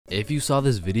If you saw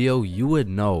this video, you would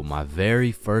know my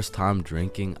very first time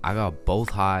drinking, I got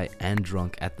both high and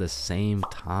drunk at the same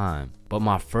time. But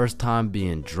my first time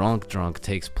being drunk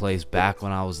takes place back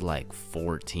when I was like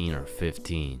 14 or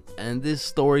 15. And this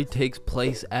story takes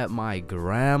place at my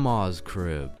grandma's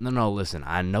crib. No, listen,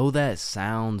 I know that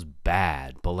sounds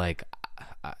bad, but like,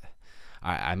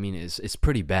 I mean, it's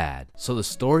pretty bad. So the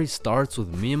story starts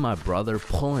with me and my brother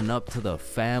pulling up to the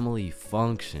family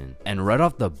function. And right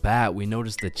off the bat, we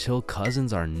notice the chill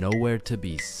cousins are nowhere to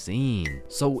be seen.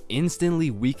 So instantly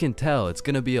we can tell it's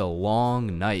gonna be a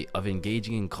long night of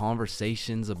engaging in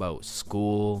conversations about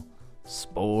school,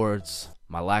 sports,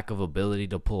 my lack of ability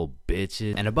to pull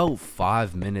bitches. And about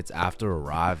 5 minutes after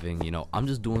arriving, you know, I'm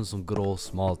just doing some good old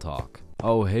small talk.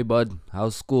 Oh, hey bud,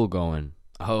 how's school going?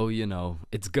 Oh, you know,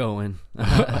 it's going.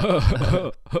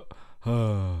 And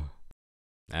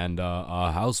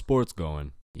how's sports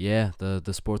going? Yeah,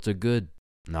 the sports are good.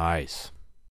 Nice.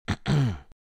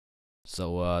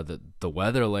 So the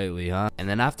weather lately, huh? And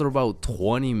then after about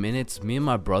 20 minutes, me and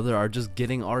my brother are just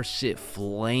getting our shit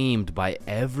flamed by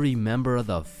every member of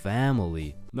the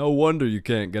family. No wonder you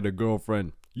can't get a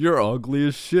girlfriend. You're ugly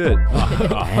as shit.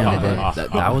 Damn,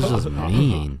 that was just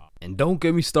mean. And don't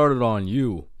get me started on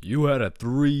you. You had a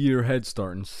 3-year head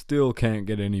start and still can't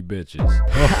get any bitches.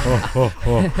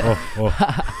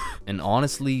 And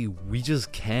honestly, we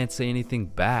just can't say anything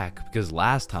back because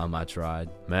last time I tried,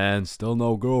 man, still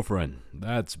no girlfriend.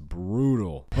 That's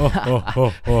brutal.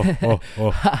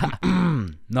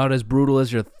 Not as brutal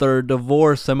as your 3rd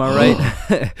divorce, am I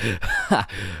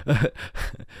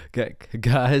right?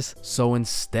 Guys, so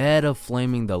instead of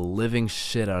flaming the living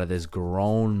shit out of this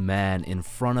grown man in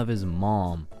front of his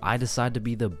mom, I decided to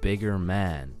be the bigger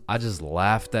man. I just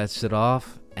laughed that shit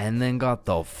off and then got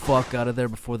the fuck out of there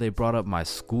before they brought up my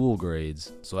school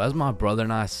grades. So as my brother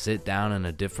and I sit down in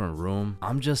a different room,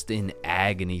 I'm just in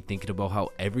agony thinking about how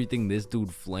everything this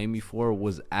dude flamed me for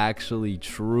was actually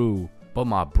true. But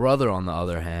my brother, on the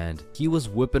other hand, he was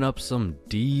whipping up some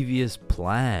devious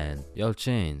plan. Yo,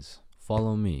 Chains,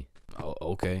 follow me. Oh,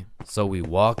 okay. So we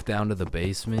walk down to the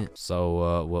basement.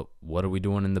 So what are we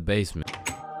doing in the basement?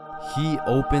 He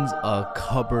opens a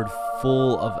cupboard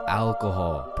full of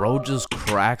alcohol. Bro just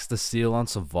cracks the seal on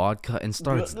some vodka and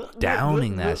starts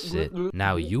downing that shit.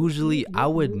 Now, usually I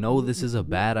would know this is a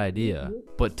bad idea,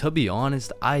 but to be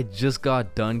honest, I just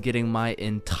got done getting my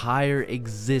entire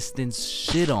existence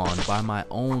shit on by my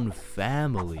own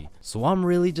family. So I'm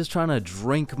really just trying to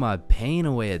drink my pain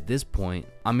away at this point.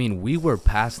 I mean, we were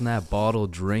passing that bottle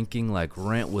drinking like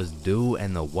rent was due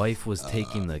and the wife was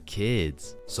taking the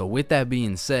kids. So with that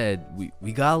being said,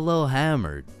 we got a little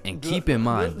hammered. And keep in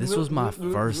mind, this was my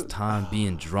first time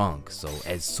being drunk. So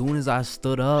as soon as I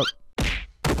stood up,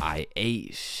 I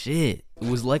ate shit. It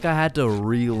was like I had to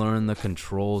relearn the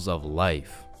controls of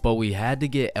life. But we had to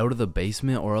get out of the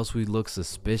basement or else we'd look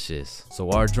suspicious. So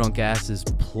our drunk asses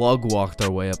plug walked our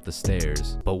way up the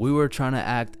stairs. But we were trying to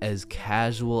act as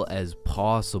casual as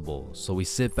possible. So we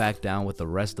sit back down with the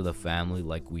rest of the family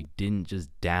like we didn't just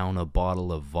down a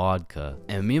bottle of vodka.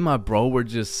 And me and my bro were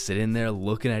just sitting there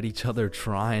looking at each other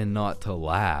trying not to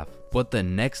laugh. But the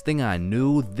next thing I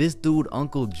knew, this dude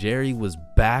Uncle Jerry was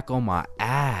back on my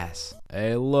ass.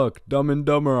 Hey look, Dumb and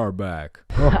Dumber are back.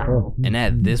 And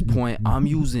at this point, I'm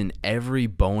using every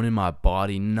bone in my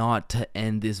body not to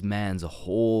end this man's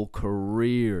whole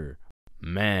career.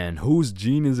 Man, whose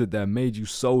gene is it that made you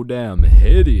so damn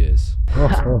hideous?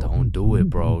 Don't do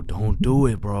it, bro. Don't do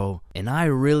it, bro. And I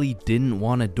really didn't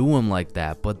want to do him like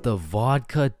that, but the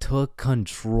vodka took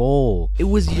control. It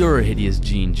was your hideous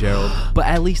gene, Gerald, but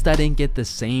at least I didn't get the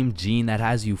same gene that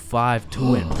has you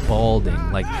 5'2" and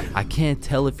balding. Like, I can't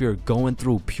tell if you're going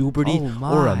through puberty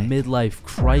or a midlife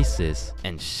crisis.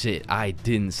 And shit, I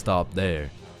didn't stop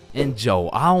there. And Joe,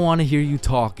 I don't want to hear you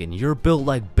talking. You're built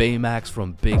like Baymax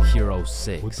from Big Hero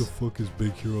 6. What the fuck is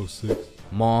Big Hero 6?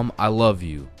 Mom, I love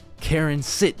you. Karen,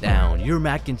 sit down. Your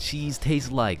mac and cheese tastes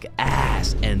like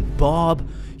ass. And Bob,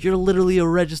 you're literally a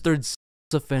registered sex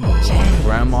offender.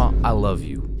 Grandma, I love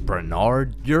you.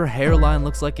 Bernard, your hairline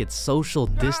looks like it's social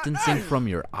distancing from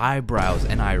your eyebrows.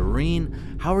 And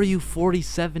Irene, how are you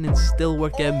 47 and still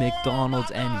work at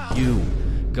McDonald's and you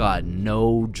got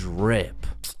no drip?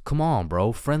 Come on,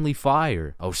 bro, friendly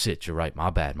fire. Oh shit, you're right,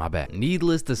 my bad.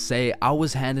 Needless to say, I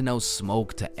was handing out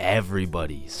smoke to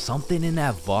everybody. Something in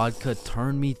that vodka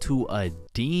turned me to a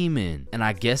demon. And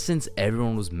I guess since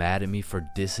everyone was mad at me for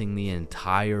dissing the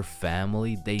entire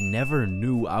family, they never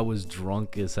knew I was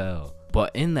drunk as hell.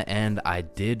 But in the end, I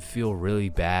did feel really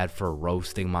bad for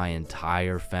roasting my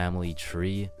entire family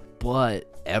tree.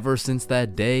 But ever since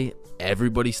that day,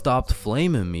 everybody stopped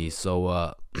flaming me,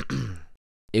 so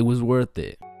it was worth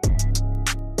it.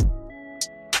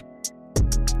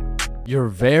 Your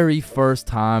very first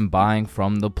time buying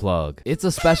from the plug. It's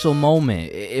a special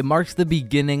moment. It marks the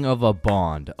beginning of a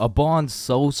bond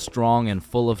so strong and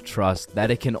full of trust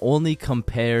that it can only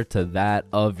compare to that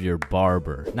of your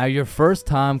barber. Now, your first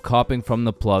time copping from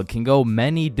the plug can go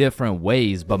many different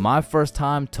ways, but my first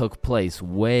time took place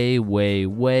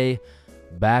way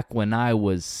back when I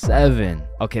was 7.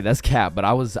 Okay, that's cap, but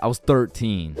I was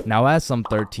 13. Now, as some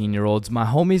 13-year-olds, my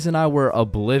homies and I were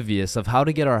oblivious of how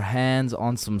to get our hands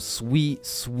on some sweet,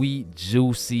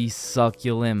 juicy,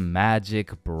 succulent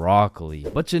magic broccoli.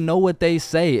 But you know what they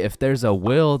say, if there's a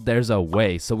will, there's a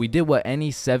way. So we did what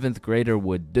any 7th grader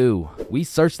would do. We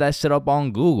searched that shit up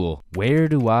on Google. Where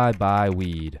do I buy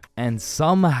weed? And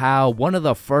somehow, one of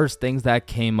the first things that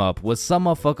came up was some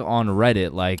motherfucker on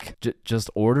Reddit like, just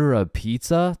order a pizza.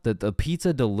 The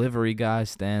pizza delivery guy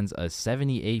stands a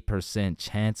 78%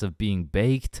 chance of being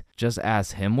baked. Just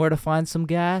ask him where to find some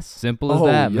gas. Simple as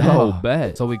that, man. Yo,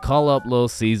 bet. So we call up Little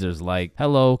Caesars like,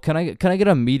 hello, can I get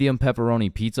a medium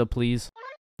pepperoni pizza, please?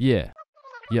 Yeah.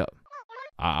 Yo.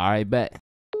 Alright, bet.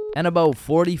 And about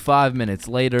 45 minutes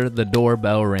later, the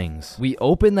doorbell rings. We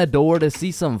open the door to see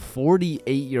some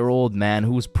 48-year-old man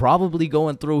who's probably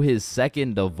going through his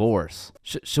 2nd divorce.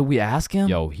 Should we ask him?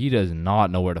 Yo, he does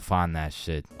not know where to find that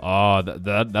shit. Oh,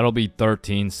 that'll be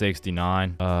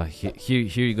 $13.69.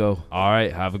 Here you go. All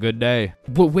right, have a good day.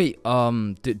 But wait,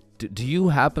 do you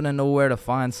happen to know where to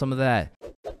find some of that?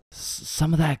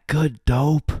 Some of that good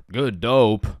dope? Good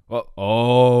dope?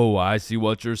 Oh, I see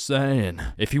what you're saying.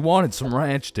 If you wanted some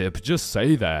ranch dip, just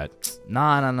say that.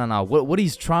 Nah. What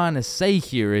he's trying to say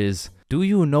here is, do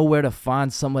you know where to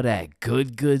find some of that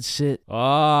good shit?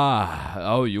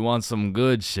 Oh, you want some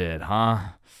good shit, huh?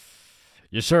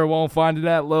 You sure won't find it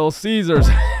at Little Caesars.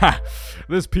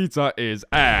 This pizza is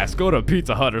ass. Go to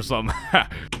Pizza Hut or something.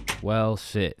 Well,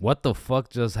 shit. What the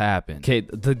fuck just happened? Okay,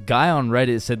 the guy on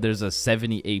Reddit said there's a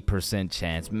 78%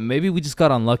 chance. Maybe we just got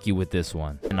unlucky with this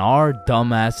one. And our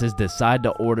dumbasses decide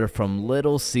to order from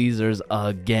Little Caesars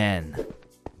again.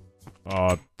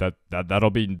 That'll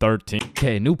be 13.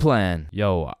 Okay, new plan.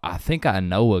 Yo, I think I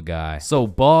know a guy. So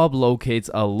Bob locates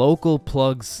a local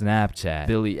plug Snapchat.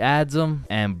 Billy adds him,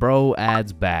 and bro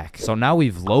adds back. So now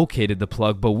we've located the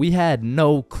plug, but we had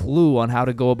no clue on how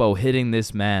to go about hitting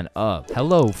this man up.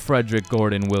 Hello, Frederick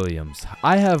Gordon Williams.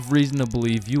 I have reason to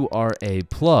believe you are a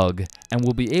plug and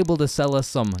will be able to sell us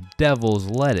some devil's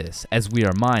lettuce, as we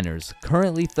are minors,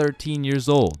 currently 13 years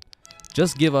old.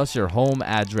 Just give us your home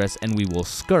address and we will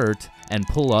skirt and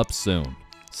pull up soon.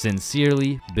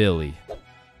 Sincerely, Billy.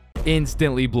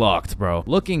 Instantly blocked, bro.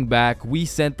 Looking back, we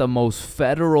sent the most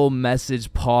federal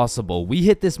message possible. We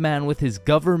hit this man with his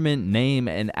government name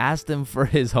and asked him for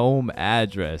his home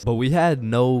address. But we had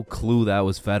no clue that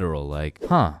was federal. Like,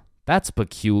 huh, that's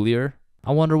peculiar.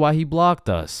 I wonder why he blocked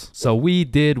us. So we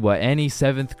did what any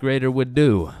 7th grader would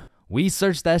do. We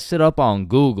searched that shit up on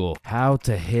Google. How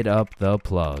to hit up the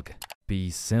plug. Be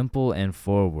simple and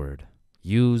forward.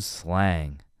 Use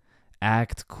slang.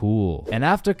 Act cool. And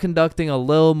after conducting a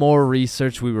little more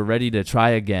research, we were ready to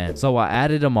try again. So I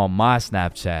added him on my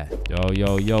Snapchat.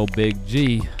 Yo, Big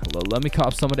G. Let me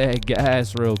cop some of that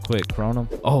gas real quick, Cronum.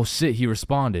 Oh shit, he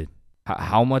responded.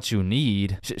 How much you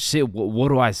need? Shit, what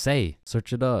do I say?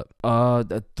 Search it up.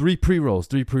 3 pre-rolls.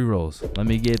 Let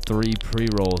me get 3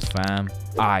 pre-rolls, fam.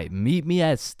 Alright, meet me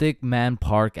at Stickman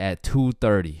Park at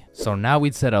 2:30. So now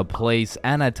we'd set a place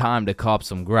and a time to cop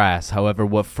some grass. However,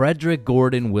 what Frederick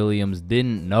Gordon Williams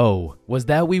didn't know was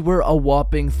that we were a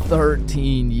whopping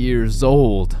 13 years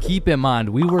old. Keep in mind,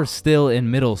 we were still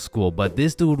in middle school, but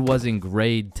this dude was in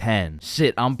grade 10.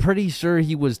 Shit, I'm pretty sure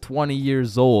he was 20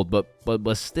 years old, but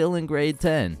still in grade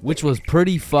 10, which was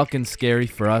pretty fucking scary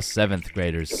for us 7th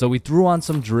graders. So we threw on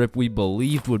some drip we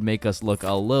believed would make us look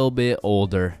a little bit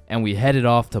older, and we headed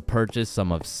off to purchase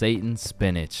some of Satan's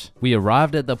spinach. We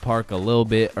arrived at the park a little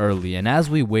bit early, and as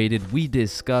we waited, we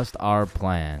discussed our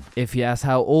plan. If he asks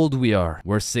how old we are,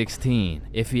 we're 16.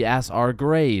 If he asks our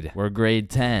grade, we're grade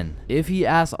 10. If he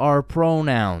asks our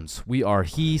pronouns, we are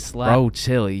he/. Bro,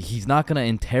 chill, he's not gonna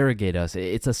interrogate us.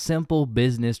 It's a simple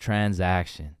business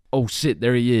transaction. Oh shit,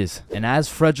 there he is. And as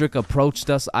Frederick approached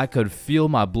us, I could feel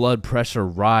my blood pressure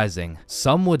rising.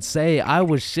 Some would say I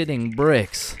was shitting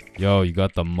bricks. Yo, you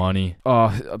got the money?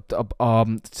 How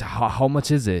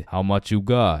much is it? How much you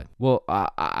got? Well,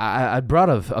 I brought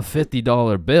a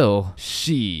 $50 bill.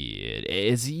 Shit,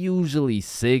 it's usually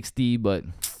 60, but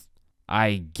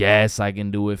I guess I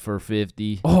can do it for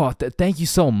 50. Oh, thank you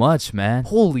so much, man.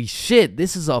 Holy shit,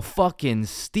 this is a fucking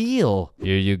steal.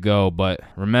 Here you go, but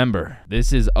remember,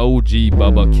 this is OG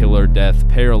Bubba Killer Death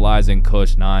Paralyzing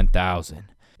Kush 9000.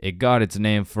 It got its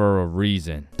name for a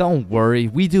reason. Don't worry,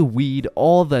 we do weed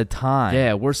all the time.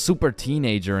 Yeah, we're super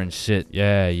teenager and shit.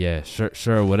 Yeah,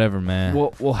 sure, whatever, man.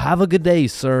 Well, have a good day,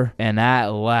 sir. And at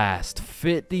last,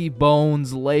 50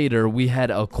 bones later, we had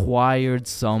acquired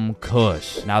some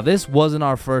kush. Now, this wasn't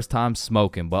our first time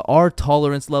smoking, but our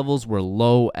tolerance levels were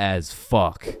low as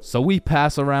fuck. So we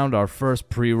pass around our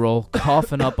first pre-roll,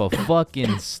 coughing up a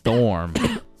fucking storm.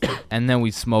 And then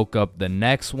we smoke up the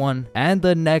next one and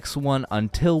the next one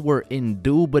until we're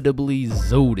indubitably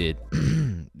zooted.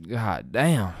 God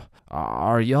damn.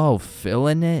 Are y'all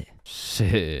feeling it?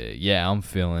 Shit, yeah, I'm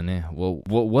feeling it. Well,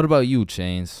 what about you,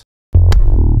 Chains?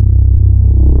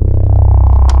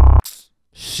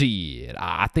 Shit,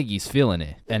 I think he's feeling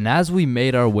it. And as we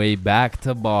made our way back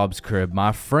to Bob's crib,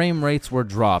 my frame rates were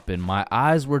dropping, my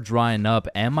eyes were drying up,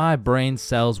 and my brain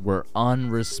cells were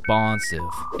unresponsive.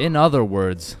 In other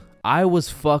words, I was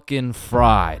fucking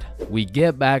fried. We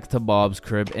get back to Bob's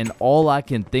crib and all I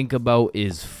can think about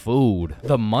is food.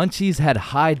 The munchies had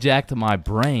hijacked my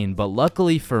brain, but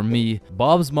luckily for me,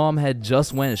 Bob's mom had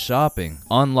just went shopping.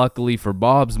 Unluckily for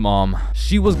Bob's mom,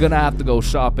 she was gonna have to go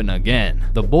shopping again.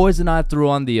 The boys and I threw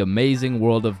on the Amazing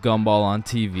World of Gumball on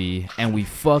TV and we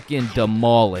fucking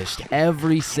demolished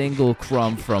every single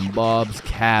crumb from Bob's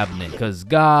cabinet. Cause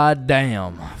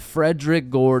goddamn,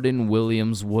 Frederick Gordon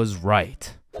Williams was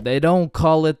right. They don't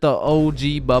call it the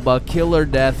OG Bubba Killer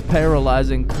Death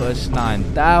Paralyzing Kush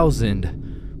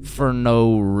 9000 for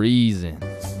no reason.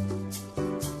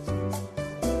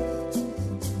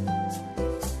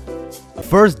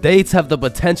 First dates have the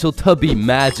potential to be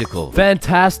magical,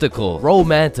 fantastical,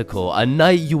 romantical, a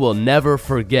night you will never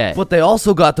forget. But they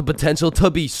also got the potential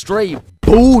to be straight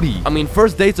booty. I mean,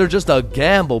 first dates are just a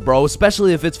gamble, bro,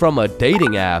 especially if it's from a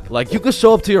dating app. Like, you could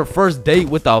show up to your first date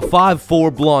with a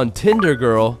 5'4" blonde Tinder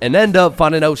girl and end up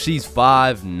finding out she's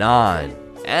 5'9".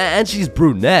 And she's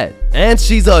brunette. And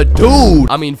she's a dude.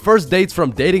 I mean, first dates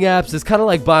from dating apps is kind of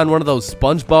like buying one of those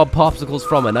SpongeBob popsicles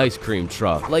from an ice cream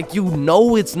truck. Like, you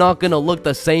know it's not gonna look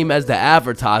the same as the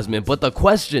advertisement, but the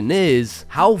question is,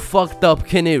 how fucked up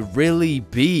can it really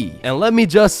be? And let me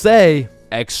just say,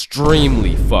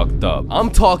 extremely fucked up.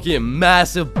 I'm talking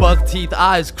massive buck teeth,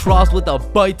 eyes crossed with a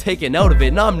bite taken out of it,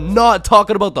 and I'm not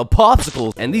talking about the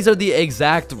popsicles. And these are the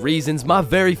exact reasons my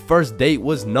very first date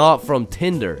was not from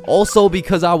Tinder. Also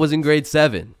because I was in grade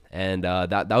 7. And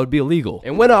that would be illegal.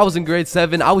 And when I was in grade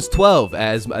 7, I was 12,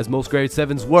 as most grade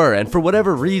 7s were. And for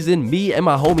whatever reason, me and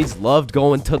my homies loved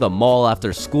going to the mall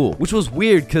after school, which was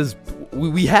weird because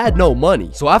we had no money.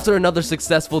 So after another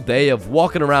successful day of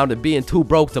walking around and being too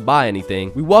broke to buy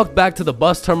anything, we walked back to the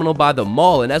bus terminal by the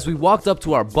mall, and as we walked up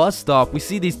to our bus stop, we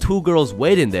see these two girls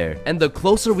waiting there. And the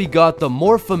closer we got, the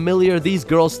more familiar these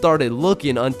girls started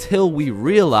looking until we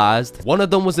realized one of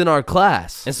them was in our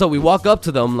class. And so we walk up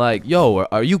to them like, yo,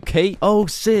 are you Kate? Oh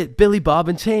shit, Billy, Bob,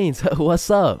 and Chains. What's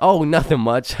up? Oh, nothing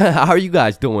much. How are you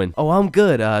guys doing? Oh, I'm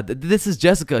good. This is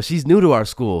Jessica. She's new to our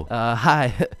school.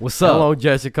 Hi. What's up? Hello,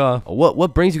 Jessica.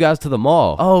 What brings you guys to the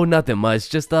mall? Oh, nothing much.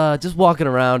 Just walking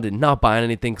around and not buying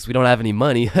anything because we don't have any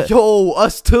money. Yo,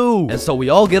 us too. And so we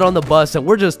all get on the bus and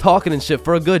we're just talking and shit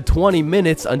for a good 20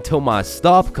 minutes until my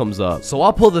stop comes up. So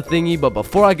I'll pull the thingy, but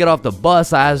before I get off the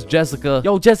bus, I ask Jessica,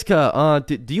 yo, Jessica,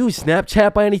 do you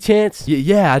Snapchat by any chance?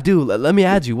 Yeah, I do. Let me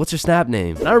add you. What's your Snap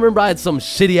name? And I remember I had some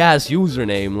shitty ass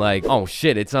username like, oh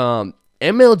shit, it's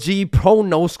MLG Pro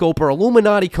No Scoper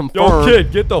Illuminati confirmed. Yo,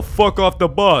 kid, get the fuck off the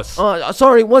bus.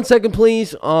 Sorry, 1 second,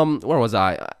 please. Where was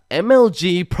I?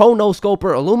 MLG Pro No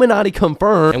Scoper Illuminati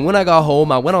confirmed. And when I got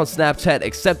home, I went on Snapchat,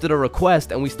 accepted a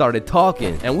request, and we started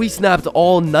talking. And we snapped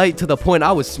all night to the point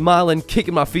I was smiling,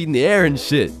 kicking my feet in the air and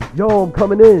shit. Yo, I'm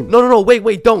coming in. No,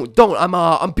 wait, don't.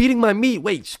 I'm beating my meat.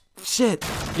 Wait, shit.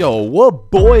 Yo, what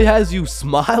boy has you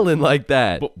smiling like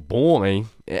that? Boy,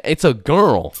 it's a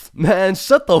girl. Man,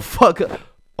 shut the fuck up.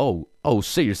 Oh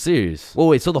shit, you're serious?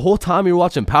 Wait, so the whole time you were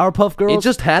watching Powerpuff Girls? It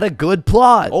just had a good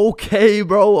plot. Okay,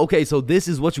 bro. Okay, so this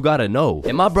is what you gotta know.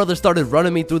 And my brother started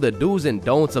running me through the do's and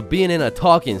don'ts of being in a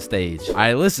talking stage.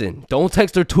 Alright, listen. Don't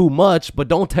text her too much, but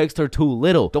don't text her too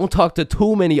little. Don't talk to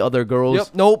too many other girls. Yep,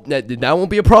 nope. That won't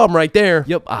be a problem right there.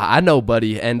 Yep, I know,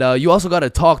 buddy. And you also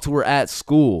gotta talk to her at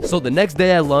school. So the next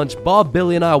day at lunch, Bob,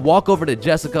 Billy, and I walk over to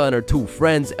Jessica and her two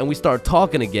friends, and we start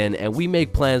talking again, and we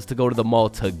make plans to go to the mall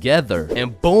together.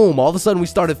 And boom, all of a sudden we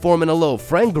started forming a little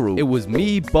friend group. It was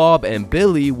me, Bob, and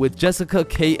Billy with Jessica,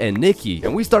 Kate, and Nikki.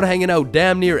 And we started hanging out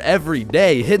damn near every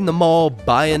day, hitting the mall,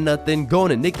 buying nothing, going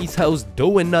to Nikki's house,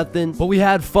 doing nothing. But we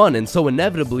had fun, and so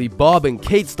inevitably Bob and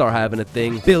Kate start having a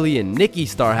thing, Billy and Nikki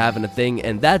start having a thing,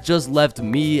 and that just left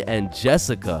me and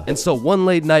Jessica. And so one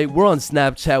late night, we're on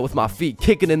Snapchat with my feet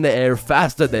kicking in the air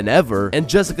faster than ever, and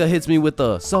Jessica hits me with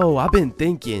a, "So I've been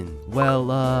thinking,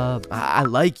 well, I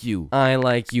like you. I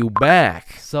like you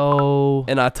back. So,"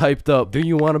 and I typed up, "Do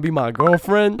you want to be my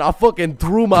girlfriend?" I fucking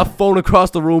threw my phone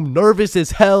across the room, nervous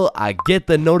as hell. I get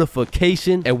the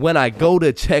notification, and when I go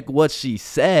to check what she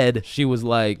said, she was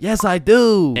like, "Yes, I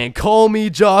do." And call me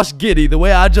Josh Giddy, the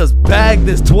way I just bagged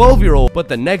this 12-year-old. But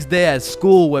the next day at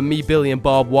school, when me, Billy, and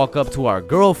Bob walk up to our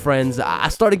girlfriends, I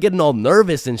started getting all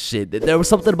nervous and shit. There was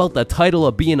something about the title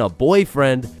of being a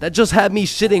boyfriend that just had me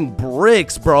shitting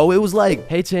bricks, bro. It was like,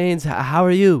 "Hey, Chains, how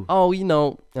are you?" "Oh, you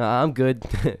know, I'm good."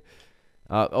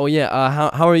 "Oh yeah,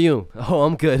 how are you?" "Oh,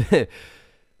 I'm good."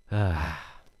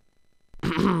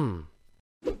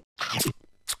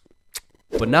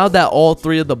 But now that all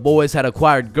three of the boys had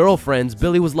acquired girlfriends,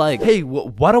 Billy was like, "Hey,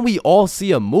 why don't we all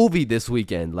see a movie this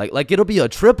weekend? Like it'll be a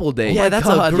triple date." Yeah, that's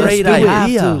a great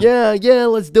idea. Yeah,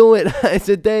 let's do it. It's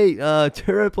a date,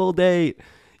 triple date.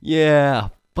 Yeah,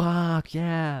 fuck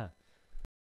yeah.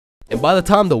 And by the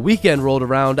time the weekend rolled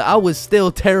around, I was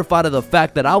still terrified of the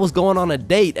fact that I was going on a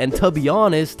date, and to be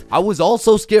honest, I was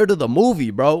also scared of the movie,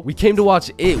 bro. We came to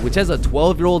watch It, which as a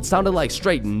 12-year-old sounded like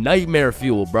straight nightmare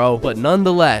fuel, bro. But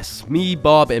nonetheless, me,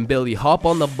 Bob, and Billy hop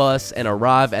on the bus and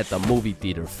arrive at the movie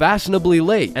theater fashionably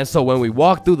late. And so when we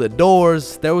walked through the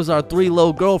doors, there was our three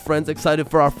little girlfriends excited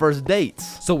for our first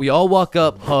dates. So we all walk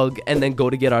up, hug, and then go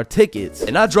to get our tickets.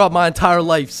 And I dropped my entire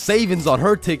life savings on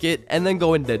her ticket and then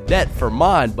go into debt for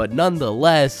mine, but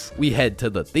nonetheless, we head to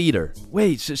the theater.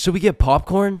 Wait, should we get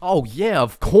popcorn? Oh yeah,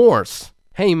 of course.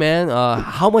 Hey man,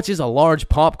 how much is a large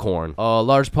popcorn?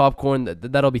 Large popcorn,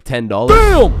 that'll be $10.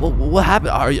 Damn! What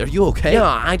happened? Are you okay? Yeah,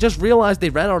 I just realized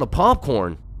they ran out of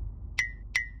popcorn.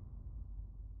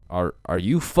 Are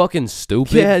you fucking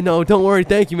stupid? Yeah, no, don't worry.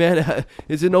 Thank you, man.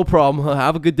 Is it no problem?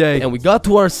 Have a good day. And we got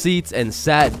to our seats and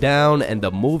sat down, and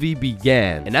the movie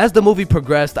began. And as the movie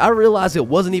progressed, I realized it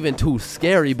wasn't even too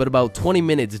scary, but about 20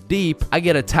 minutes deep, I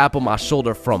get a tap on my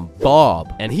shoulder from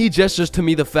Bob. And he gestures to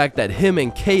me the fact that him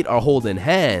and Kate are holding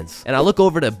hands. And I look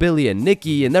over to Billy and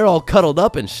Nikki, and they're all cuddled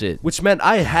up and shit. Which meant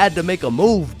I had to make a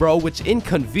move, bro, which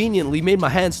inconveniently made my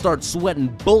hands start sweating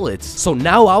bullets. So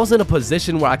now I was in a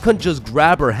position where I couldn't just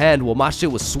grab her hand while my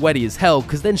shit was sweaty as hell,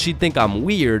 cause then she'd think I'm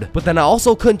weird. But then I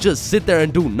also couldn't just sit there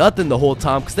and do nothing the whole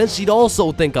time, cause then she'd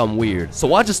also think I'm weird.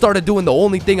 So I just started doing the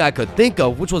only thing I could think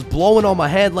of, which was blowing on my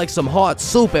hand like some hot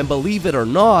soup, and believe it or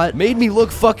not, made me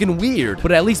look fucking weird.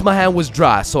 But at least my hand was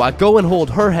dry, so I go and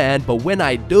hold her hand, but when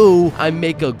I do, I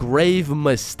make a grave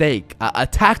mistake. A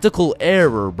tactical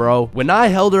error, bro. When I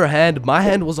held her hand, my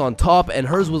hand was on top and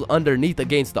hers was underneath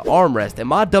against the armrest, and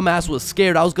my dumbass was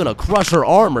scared I was gonna crush her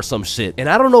arm or some shit. And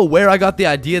I don't know where I got the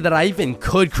idea that I even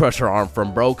could crush her arm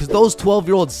from, bro, because those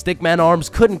 12-year-old stickman arms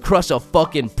couldn't crush a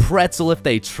fucking pretzel if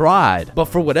they tried. But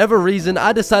for whatever reason,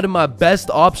 I decided my best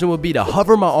option would be to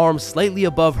hover my arm slightly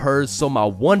above hers so my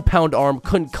 1-pound arm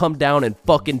couldn't come down and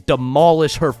fucking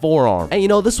demolish her forearm. And you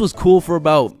know, this was cool for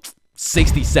about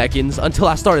 60 seconds until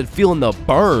I started feeling the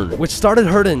burn, which started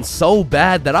hurting so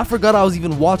bad that I forgot I was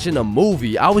even watching a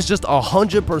movie. I was just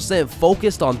 100%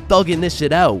 focused on thugging this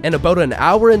shit out. And about an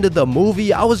hour into the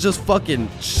movie, I was just fucking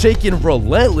shaking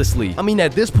relentlessly. I mean,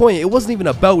 at this point, it wasn't even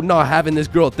about not having this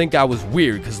girl think I was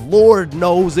weird, because Lord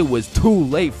knows it was too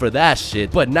late for that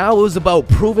shit. But now it was about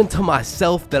proving to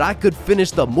myself that I could finish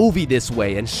the movie this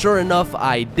way, and sure enough,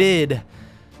 I did.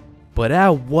 But at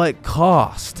what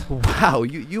cost? Wow,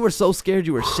 you were so scared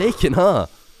you were shaking, huh?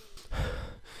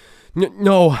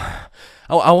 No,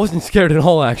 I wasn't scared at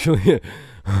all, actually.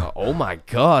 Oh my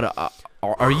god,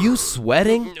 are you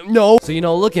sweating? No. So, you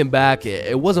know, looking back,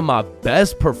 it wasn't my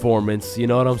best performance, you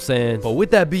know what I'm saying? But with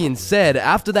that being said,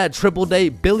 after that triple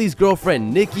date, Billy's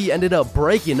girlfriend Nikki ended up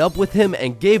breaking up with him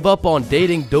and gave up on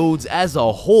dating dudes as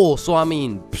a whole. So, I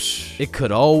mean, it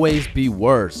could always be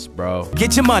worse, bro.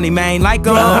 Get your money, man, like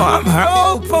I'm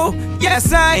hopeful.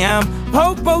 Yes, I am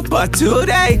hopeful, but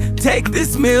today, take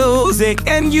this music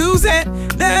and use it.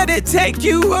 Let it take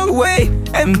you away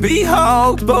and be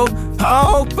hopeful,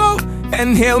 hopeful.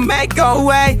 And he'll make a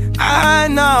way. I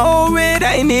know it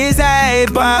ain't easy,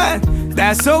 but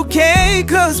that's okay,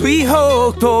 cause we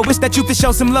hope. Wish that you could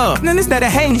show some love, and instead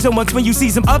of hating so much when you see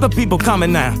some other people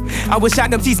coming now. I wish I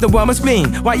could teach the woman's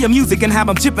spleen while your music and how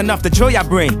I'm chipping off the joy I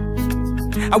bring.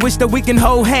 I wish that we can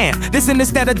hold hand. Listen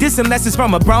instead of dissing lessons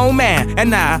from a grown man.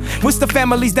 And I wish the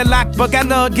families that lock, but got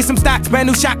love, get some stocks, brand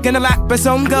new shock in a lock, but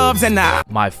some gubs. And I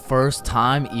My first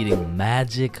time eating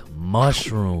magic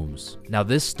mushrooms. Now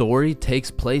this story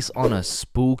takes place on a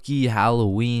spooky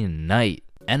Halloween night.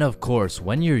 And of course,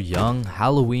 when you're young,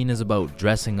 Halloween is about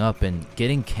dressing up and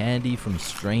getting candy from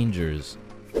strangers.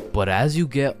 But as you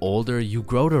get older, you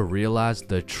grow to realize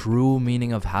the true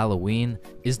meaning of Halloween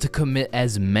is to commit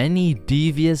as many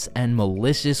devious and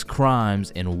malicious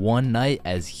crimes in one night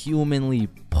as humanly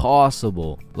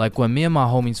possible. Like when me and my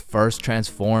homies first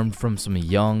transformed from some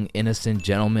young, innocent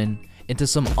gentlemen into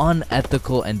some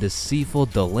unethical and deceitful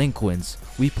delinquents,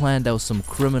 we planned out some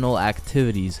criminal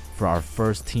activities for our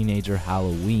first teenager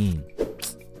Halloween.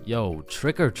 Yo,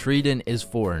 trick-or-treating is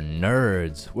for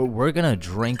nerds. We're gonna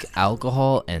drink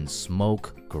alcohol and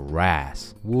smoke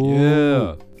grass.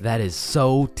 Yeah. That is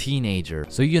so teenager.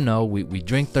 So you know, we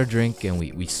drink their drink and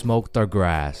we smoke their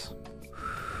grass.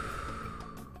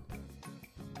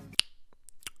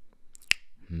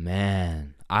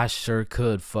 Man, I sure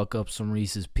could fuck up some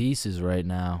Reese's Pieces right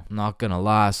now. Not gonna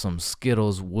lie, some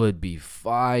Skittles would be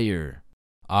fire.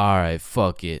 Alright,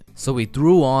 fuck it. So we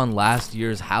threw on last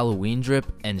year's Halloween drip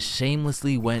and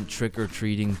shamelessly went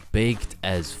trick-or-treating baked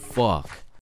as fuck.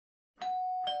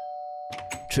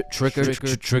 Trick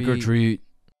or treat.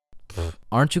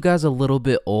 Aren't you guys a little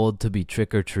bit old to be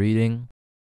trick-or-treating?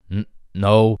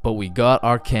 No, but we got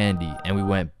our candy and we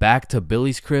went back to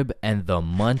Billy's crib and the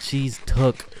munchies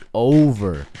took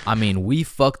over. I mean, we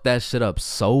fucked that shit up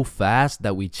so fast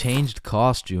that we changed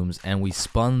costumes and we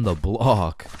spun the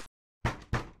block.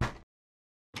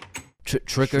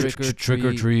 Trick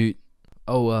or treat.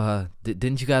 Oh,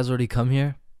 didn't you guys already come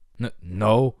here?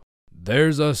 No,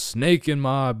 there's a snake in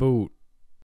my boot.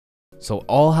 So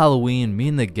all Halloween, me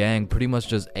and the gang pretty much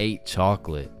just ate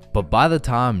chocolate. But by the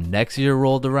time next year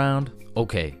rolled around,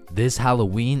 okay, this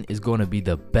Halloween is going to be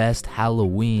the best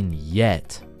Halloween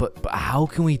yet. But how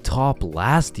can we top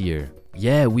last year?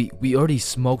 Yeah, we already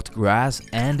smoked grass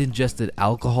and ingested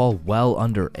alcohol well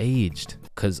underaged.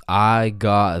 Cause I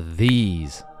got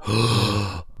these.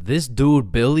 This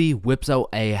dude Billy whips out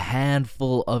a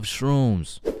handful of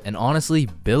shrooms. And honestly,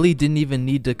 Billy didn't even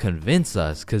need to convince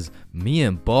us, cause me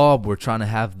and Bob were trying to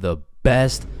have the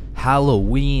best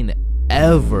Halloween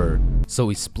ever. So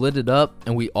we split it up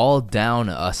and we all down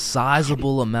a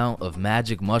sizable amount of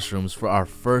magic mushrooms for our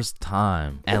first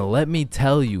time. And let me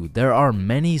tell you, there are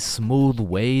many smooth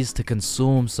ways to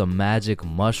consume some magic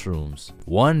mushrooms.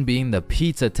 One being the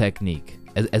pizza technique,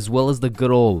 as well as the good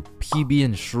old PB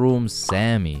and Shrooms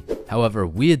Sammy. However,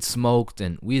 we had smoked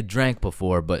and we had drank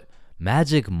before, but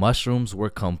magic mushrooms were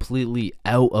completely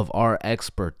out of our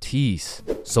expertise.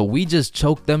 So we just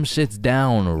choked them shits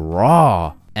down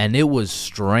raw, and it was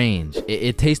strange.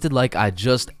 It tasted like I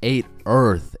just ate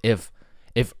earth, if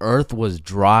earth was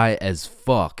dry as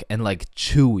fuck and like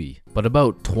chewy. But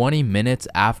about 20 minutes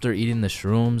after eating the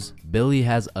shrooms, Billy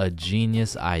has a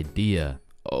genius idea.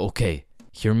 Okay,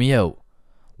 hear me out.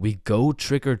 We go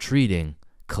trick-or-treating,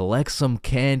 collect some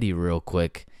candy real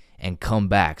quick, and come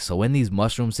back. So when these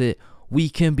mushrooms hit, we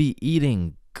can be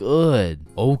eating good.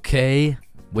 Okay.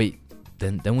 Wait,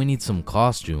 then we need some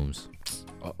costumes.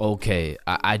 Okay,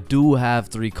 I do have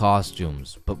 3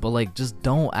 costumes, but like, just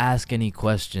don't ask any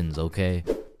questions, okay?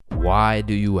 Why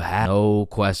do you have no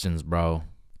questions, bro?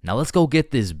 Now let's go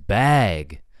get this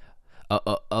bag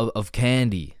of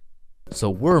candy. So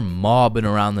we're mobbing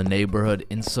around the neighborhood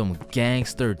in some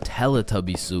gangster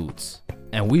Teletubby suits.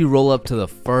 And we roll up to the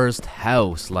first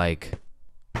house like,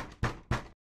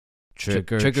 trick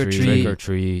or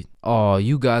treat. Oh,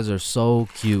 you guys are so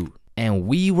cute. And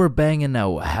we were banging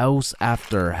out house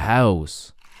after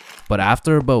house. But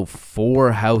after about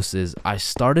 4 houses, I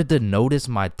started to notice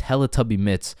my Teletubby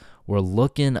mitts were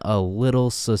looking a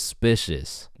little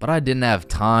suspicious. But I didn't have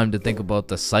time to think about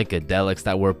the psychedelics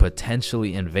that were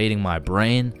potentially invading my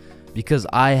brain because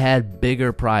I had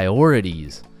bigger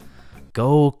priorities.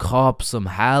 Go cop some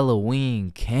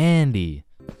Halloween candy.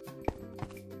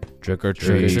 Trick or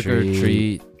treat. Trick or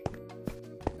treat.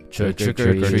 Trick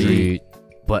or treat.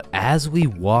 But as we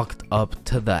walked up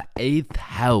to the 8th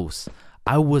house,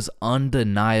 I was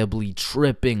undeniably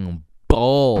tripping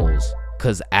balls.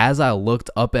 Cause as I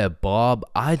looked up at Bob,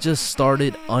 I just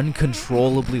started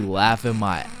uncontrollably laughing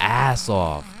my ass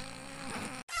off.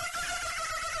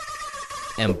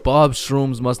 And Bob's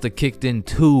shrooms must have kicked in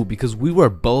too, because we were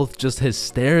both just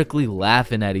hysterically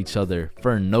laughing at each other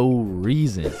for no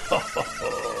reason.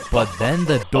 But then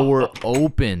the door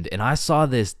opened and I saw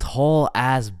this tall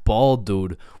ass bald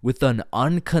dude with an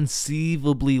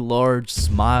unconceivably large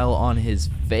smile on his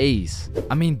face.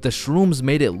 I mean, the shrooms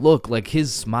made it look like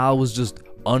his smile was just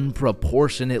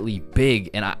unproportionately big,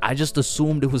 and I just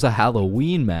assumed it was a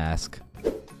Halloween mask.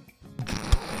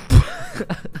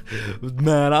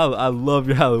 Man, I love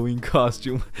your Halloween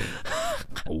costume.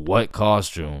 What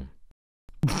costume?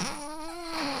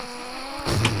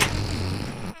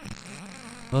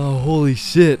 Oh, holy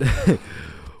shit.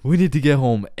 We need to get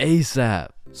home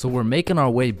ASAP. So we're making our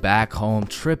way back home,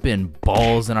 tripping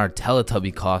balls in our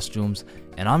Teletubby costumes,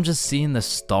 and I'm just seeing the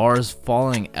stars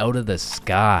falling out of the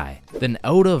sky. Then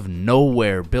out of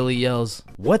nowhere, Billy yells,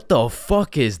 "What the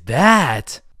fuck is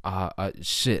that?"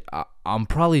 Shit, I'm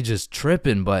probably just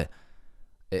tripping, but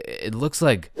it looks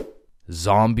like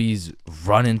zombies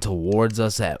running towards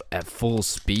us at full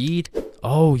speed.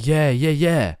 Oh,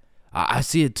 yeah. I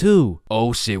see it too.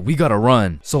 Oh shit, we gotta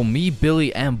run. So me,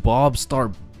 Billy, and Bob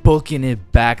start booking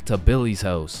it back to Billy's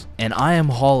house. And I am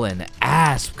hauling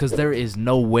ass because there is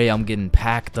no way I'm getting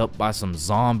packed up by some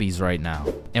zombies right now.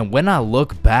 And when I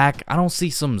look back, I don't see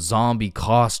some zombie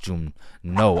costume.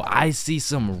 No, I see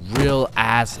some real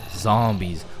ass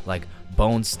zombies, like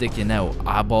bones sticking out,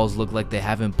 eyeballs look like they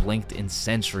haven't blinked in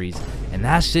centuries, and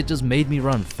that shit just made me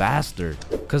run faster.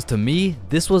 Cause to me,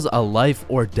 this was a life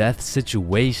or death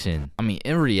situation. I mean,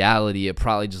 in reality, it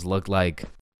probably just looked like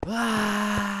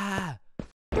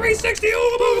 360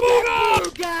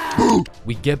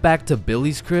 We get back to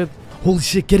Billy's crib. Holy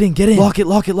shit, get in. Lock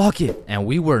it. And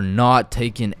we were not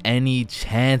taking any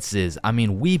chances. I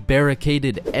mean, we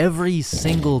barricaded every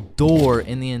single door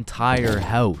in the entire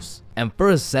house. And for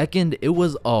a second, it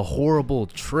was a horrible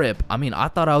trip. I mean, I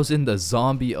thought I was in the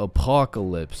zombie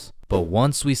apocalypse. But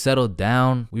once we settled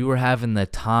down, we were having the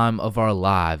time of our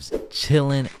lives,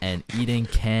 chilling and eating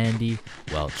candy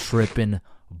while tripping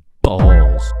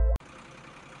balls.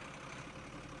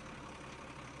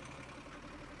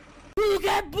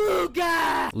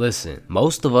 Listen,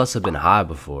 most of us have been high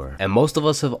before, and most of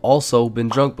us have also been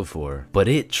drunk before, but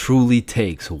it truly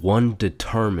takes one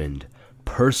determined,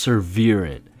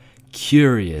 perseverant,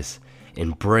 curious,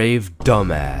 and brave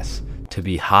dumbass to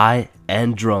be high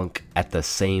and drunk at the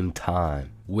same time,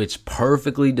 which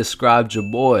perfectly described your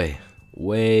boy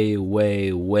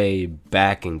way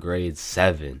back in grade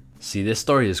 7. See, this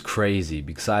story is crazy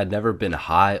because I had never been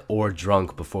high or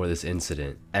drunk before this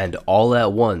incident, and all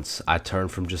at once I turned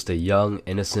from just a young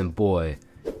innocent boy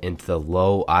into the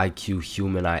low IQ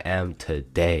human I am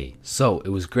today. So it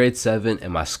was grade 7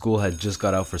 and my school had just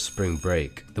got out for spring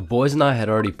break. The boys and I had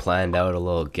already planned out a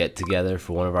little get together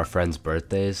for one of our friends'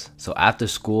 birthdays. So after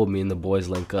school, me and the boys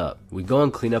link up. We go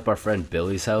and clean up our friend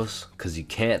Billy's house because you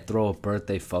can't throw a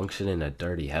birthday function in a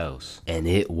dirty house. And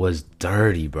it was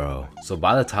dirty, bro. So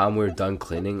by the time we were done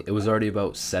cleaning, it was already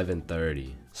about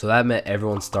 7:30. So that meant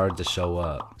everyone started to show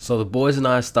up. So the boys and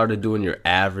I started doing your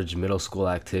average middle school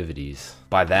activities.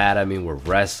 By that I mean we're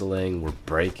wrestling, we're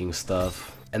breaking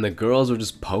stuff, and the girls were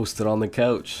just posted on the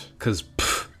couch. Cause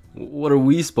what are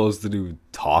we supposed to do?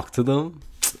 Talk to them?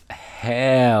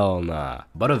 Hell nah.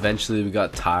 But eventually we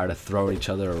got tired of throwing each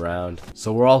other around.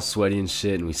 So we're all sweaty and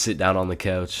shit, and we sit down on the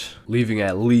couch, leaving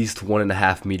at least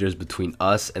 1.5 meters between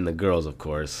us and the girls, of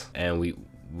course. And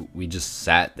we just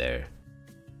sat there.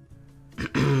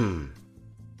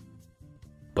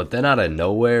 But then out of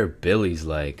nowhere, Billy's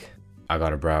like, "I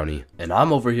got a brownie." And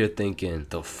I'm over here thinking,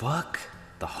 the fuck?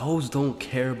 The hoes don't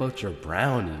care about your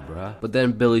brownie, bruh. But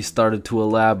then Billy started to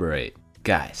elaborate.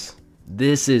 "Guys,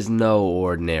 this is no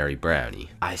ordinary brownie.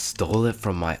 I stole it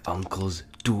from my uncle's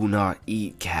do not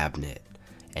eat cabinet,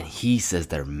 and he says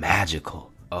they're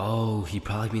magical." Oh, he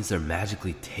probably means they're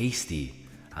magically tasty.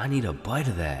 I need a bite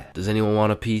of that. Does anyone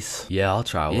want a piece? Yeah, I'll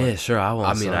try one. Yeah, sure, I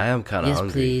want some. I am kind of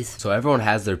hungry. Please. So everyone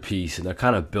has their piece, and they're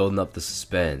kind of building up the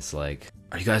suspense. Like,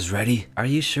 "Are you guys ready? Are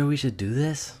you sure we should do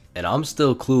this?" And I'm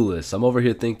still clueless. I'm over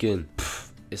here thinking,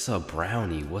 it's a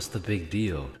brownie. What's the big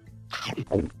deal?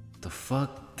 The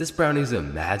fuck? This brownie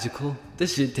isn't magical.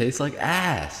 This shit tastes like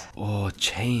ass. Oh,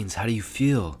 Chains, how do you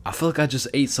feel? I feel like I just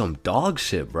ate some dog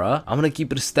shit, bruh. I'm gonna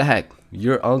keep it a stack.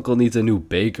 Your uncle needs a new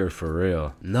baker for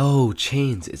real. No,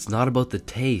 Chains, it's not about the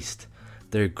taste.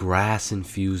 They're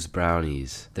grass-infused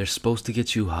brownies. They're supposed to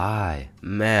get you high.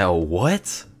 Man,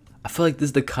 what? I feel like this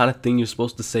is the kind of thing you're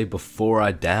supposed to say before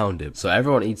I downed it. So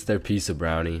everyone eats their piece of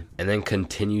brownie and then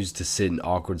continues to sit in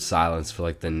awkward silence for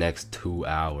like the next 2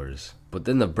 hours. But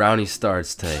then the brownie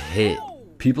starts to hit.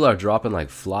 People are dropping like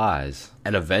flies.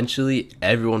 And eventually,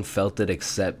 everyone felt it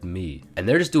except me. And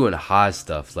they're just doing high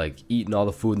stuff, like eating all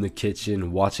the food in the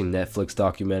kitchen, watching Netflix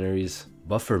documentaries.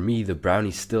 But for me, the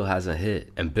brownie still hasn't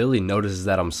hit. And Billy notices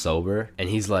that I'm sober and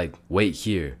he's like, wait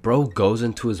here. Bro goes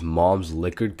into his mom's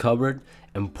liquor cupboard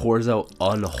and pours out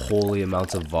unholy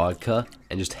amounts of vodka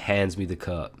and just hands me the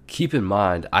cup. Keep in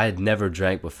mind, I had never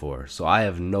drank before, so I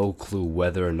have no clue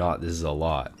whether or not this is a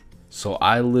lot. So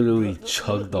I literally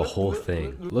chugged the whole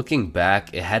thing. Looking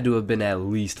back, it had to have been at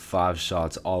least 5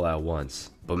 shots all at once.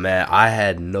 But man, I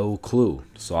had no clue.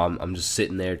 So I'm just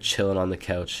sitting there chilling on the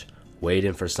couch,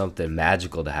 waiting for something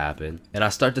magical to happen. And I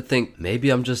start to think, maybe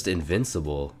I'm just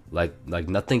invincible. Like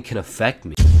nothing can affect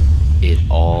me. It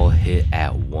all hit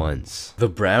at once. The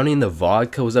brownie and the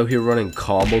vodka was out here running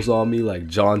combos on me like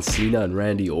John Cena and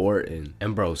Randy Orton.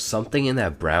 And bro, something in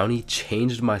that brownie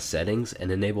changed my settings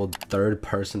and enabled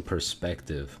third-person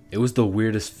perspective. It was the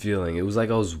weirdest feeling. It was like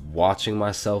I was watching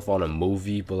myself on a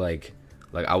movie, but like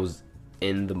I was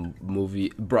in the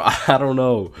movie. Bro, I don't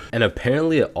know. And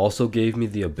apparently it also gave me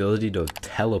the ability to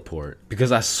teleport.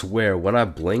 Because I swear, when I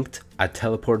blinked, I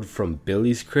teleported from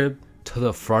Billy's crib to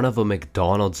the front of a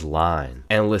McDonald's line.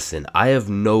 And listen, I have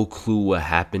no clue what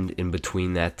happened in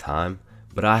between that time,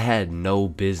 but I had no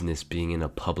business being in a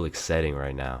public setting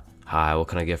right now. Hi, what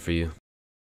can I get for you?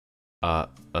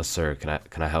 Sir,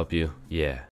 can I help you?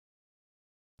 Yeah.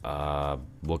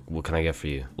 What can I get for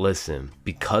you? Listen,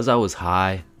 because I was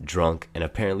high, drunk, and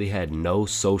apparently had no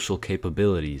social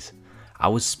capabilities, I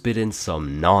was spitting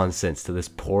some nonsense to this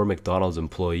poor McDonald's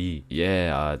employee.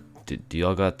 Yeah, do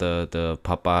y'all got the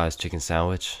Popeyes chicken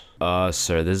sandwich?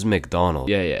 Sir, this is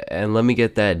McDonald's. Yeah, and let me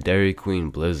get that Dairy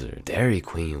Queen Blizzard. Dairy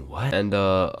Queen, what? And,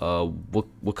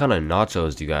 what kind of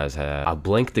nachos do you guys have? I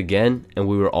blinked again, and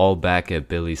we were all back at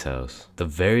Billy's house. The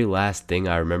very last thing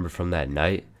I remember from that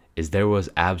night is there was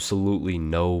absolutely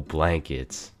no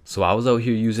blankets. So I was out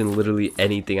here using literally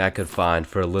anything I could find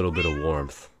for a little bit of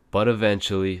warmth. But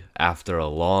eventually, after a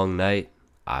long night,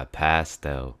 I passed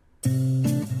out.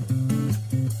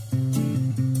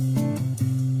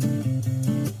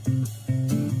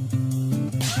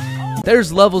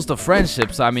 There's levels to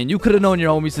friendships. I mean, you could have known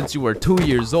your homie since you were 2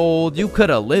 years old. You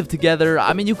could have lived together.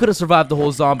 I mean, you could have survived the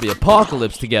whole zombie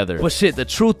apocalypse together. But shit, the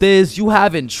truth is, you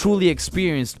haven't truly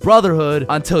experienced brotherhood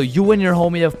until you and your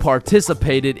homie have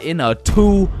participated in a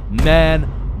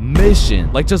 2-man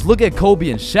mission. Like, just look at Kobe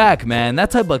and Shaq, man.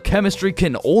 That type of chemistry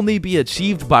can only be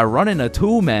achieved by running a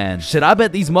 2-man. Shit, I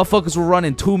bet these motherfuckers were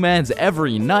running 2-mans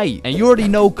every night. And you already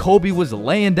know Kobe was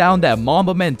laying down that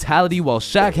Mamba mentality while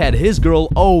Shaq had his girl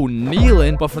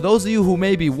kneeling. But for those of you who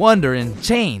may be wondering,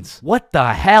 Chains, what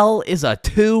the hell is a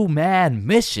 2-man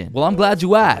mission? Well, I'm glad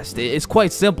you asked. It's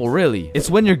quite simple, really.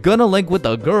 It's when you're gonna link with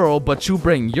a girl, but you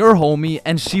bring your homie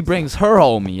and she brings her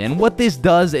homie. And what this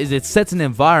does is it sets an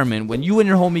environment when you and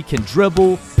your homie can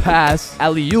dribble, pass,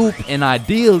 alley-oop, and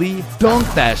ideally dunk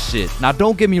that shit. Now,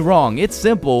 don't get me wrong, it's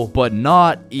simple, but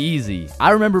not easy.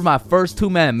 I remember my first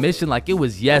 2-man mission like it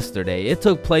was yesterday. It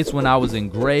took place when I was in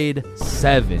grade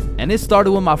 7. And it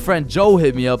started when my friend Joe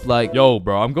hit me up like, yo,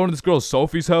 bro, I'm going to this girl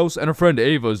Sophie's house and her friend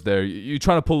Ava's there. You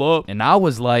trying to pull up? And I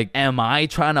was like, am I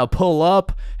trying to pull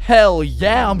up? Hell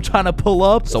yeah, I'm trying to pull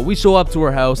up. So we show up to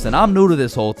her house and I'm new to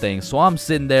this whole thing. So I'm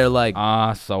sitting there like,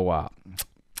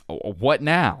 what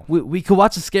now? We could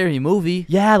watch a scary movie.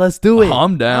 Yeah, let's do it.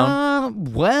 I'm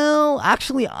down. Well,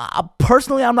 actually,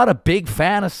 personally, I'm not a big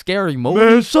fan of scary movies.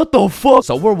 Man, shut the fuck.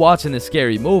 So we're watching this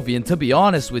scary movie, and to be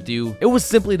honest with you, it was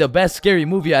simply the best scary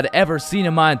movie I'd ever seen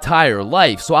in my entire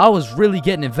life. So I was really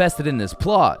getting invested in this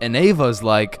plot. And Ava's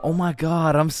like, oh my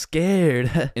god, I'm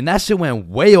scared. And that shit went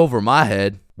way over my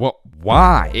head. What?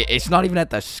 Why? It's not even at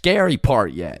the scary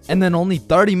part yet. And then only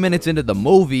 30 minutes into the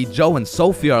movie, Joe and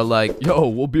Sophie are like, yo,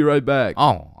 we'll be right back.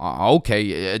 Oh,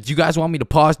 okay. Do you guys want me to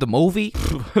pause the movie?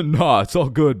 Nah, it's all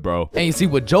good, bro. And you see,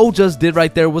 what Joe just did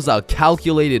right there was a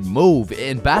calculated move.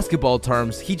 In basketball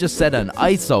terms, he just set an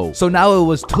ISO. So now it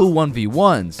was 2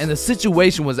 1v1s. And the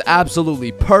situation was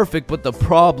absolutely perfect, but the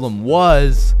problem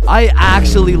was, I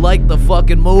actually liked the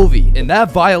fucking movie. And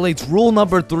that violates rule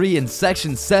number 3 in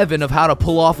section 7 of how to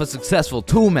pull off a successful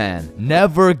 2-man.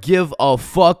 Never give a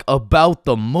fuck about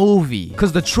the movie.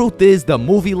 Because the truth is, the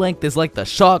movie length is like the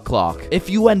shot clock. If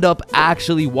you end up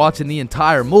actually watching the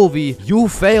entire movie, you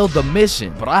failed the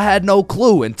mission. But I had no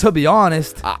clue, and to be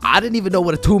honest, I didn't even know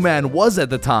what a 2-man was at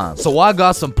the time. So I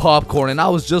got some popcorn and I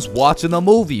was just watching the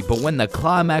movie. But when the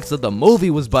climax of the movie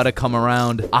was about to come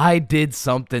around, I did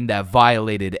something that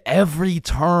violated every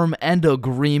term and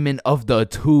agreement of the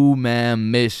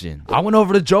 2-man mission. I went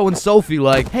over to Joe and Sophie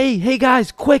like, hey, hey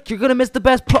guys, quick, you're gonna miss the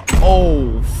best part.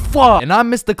 Oh, fuck. And I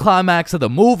missed the climax of the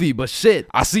movie, but shit,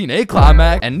 I seen a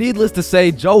climax. And needless to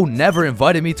say, Joe never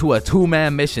invited me to a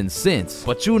 2-man mission since.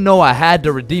 But you know I had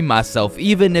to redeem myself,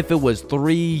 even if it was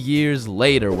 3 years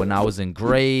later when I was in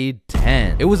grade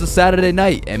 10. It was a Saturday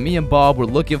night, and me and Bob were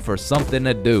looking for something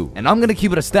to do. And I'm gonna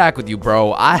keep it a stack with you,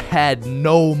 bro. I had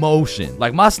no motion.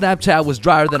 Like, my Snapchat was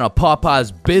drier than a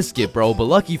Popeye's biscuit, bro. But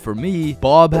lucky for me,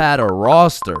 Bob had a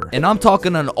roster. And I'm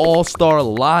talking an all-star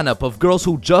lineup of girls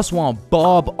who just want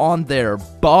Bob on their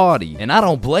body. And I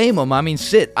don't blame them. I mean,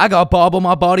 shit, I got Bob on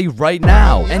my body right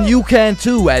now. And you can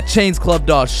too at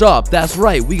chainsclub.shop. That's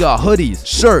right, we got hoodies,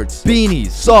 shirts,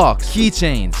 beanies, socks,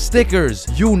 keychains, stickers,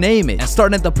 you name it. And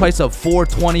starting at the price of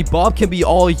 $4.20, Bob can be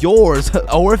all yours.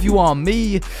 Or if you want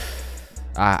me,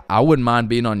 I wouldn't mind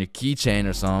being on your keychain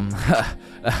or something.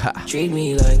 Treat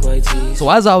me like white teeth. So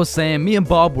as I was saying, me and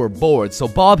Bob were bored. So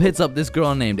Bob hits up this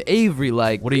girl named Avery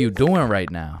like, what are you doing right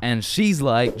now? And she's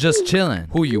like, just chilling.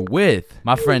 Who you with?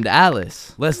 My friend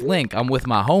Alice. Let's link. I'm with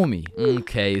my homie.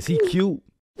 Okay, is he cute?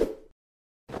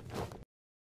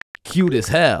 Cute as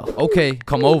hell. Okay,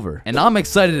 come over. And I'm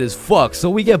excited as fuck, so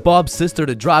we get Bob's sister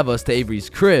to drive us to Avery's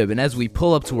crib. And as we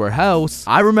pull up to her house,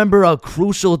 I remember a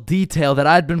crucial detail that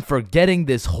I'd been forgetting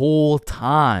this whole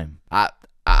time.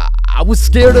 I was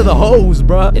scared of the hoes,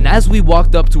 bruh. And as we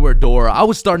walked up to her door, I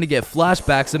was starting to get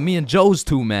flashbacks of me and Joe's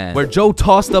 2-man, where Joe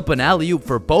tossed up an alley-oop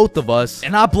for both of us,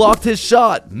 and I blocked his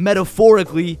shot,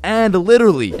 metaphorically and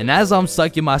literally. And as I'm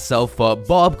psyching myself up,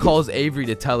 Bob calls Avery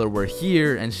to tell her we're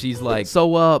here, and she's like,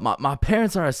 so, my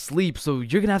parents are asleep, so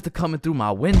you're gonna have to come in through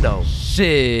my window.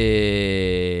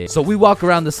 Shit. So we walk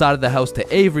around the side of the house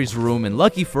to Avery's room, and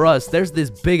lucky for us, there's this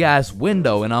big-ass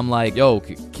window, and I'm like, yo,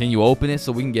 can you open it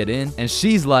so we can get in? And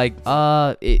she's like,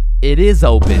 it is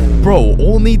open. Bro,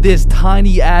 only this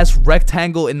tiny ass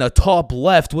rectangle in the top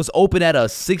left was open at a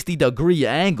 60-degree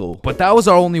angle. But that was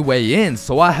our only way in,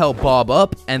 so I helped Bob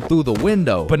up and through the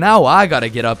window. But now I gotta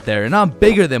get up there, and I'm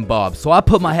bigger than Bob, so I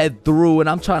put my head through, and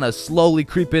I'm trying to slowly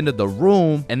creep into the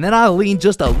room. And then I lean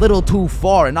just a little too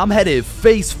far, and I'm headed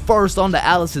face first onto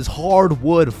Alice's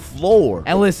hardwood floor.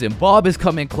 And listen, Bob has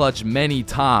come in clutch many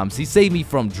times. He saved me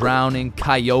from drowning,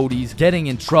 coyotes, getting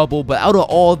in trouble, but out of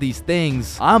all these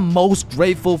things, I'm most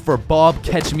grateful for Bob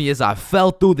catching me as I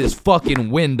fell through this fucking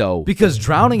window, because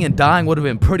drowning and dying would have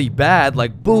been pretty bad,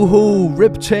 like boo-hoo,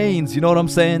 rip chains, you know what I'm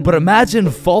saying? But imagine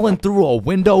falling through a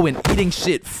window and eating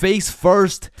shit face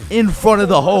first in front of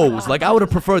the hose. Like, I would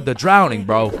have preferred the drowning,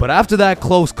 bro. But after that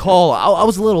close call, I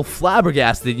was a little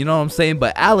flabbergasted, you know what I'm saying?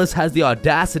 But Alice has the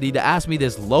audacity to ask me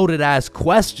this loaded ass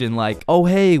question like, oh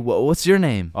hey, what's your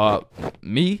name?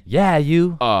 Me? Yeah,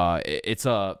 you. It's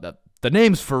the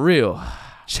name's for real.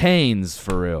 Chains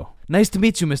for real. Nice to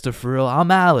meet you, Mr. For real.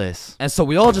 I'm Alice. And so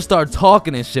we all just started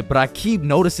talking and shit, but I keep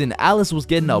noticing Alice was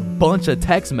getting a bunch of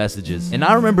text messages. And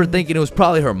I remember thinking it was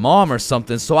probably her mom or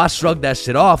something, so I shrugged that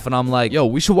shit off and I'm like, yo,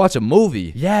 we should watch a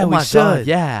movie. Yeah, we should. God,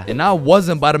 yeah. And I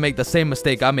wasn't about to make the same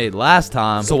mistake I made last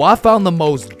time. So I found the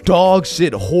most dog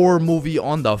shit horror movie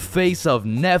on the face of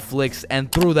Netflix and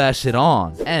threw that shit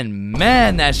on. And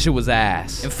man, that shit was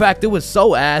ass. In fact, it was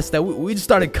so ass that we just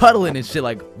started cuddling and shit.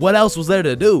 Like, what else was there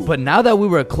to do? But now that we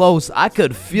were close, I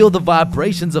could feel the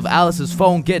vibrations of Alice's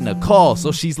phone getting a call,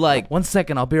 so she's like, 1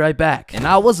 second, I'll be right back. And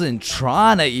I wasn't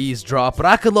trying to eavesdrop, but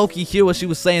I could low-key hear what she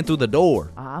was saying through the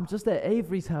door. I'm just at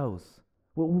Avery's house.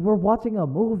 We're watching a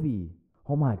movie.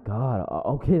 Oh my god,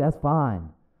 okay, that's fine.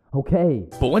 Okay.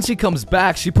 But when she comes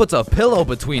back, she puts a pillow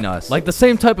between us. Like the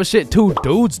same type of shit two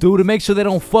dudes do to make sure they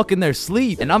don't fuck in their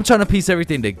sleep. And I'm trying to piece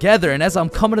everything together, and as I'm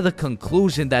coming to the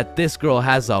conclusion that this girl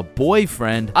has a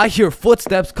boyfriend, I hear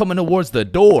footsteps coming towards the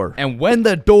door. And when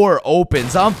the door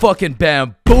opens, I'm fucking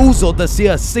bamboozled to see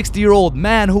a 60-year-old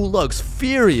man who looks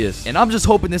furious. And I'm just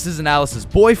hoping this isn't Alice's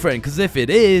boyfriend, because if it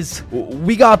is,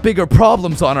 we got bigger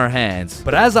problems on our hands.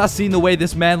 But as I seen the way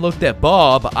this man looked at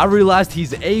Bob, I realized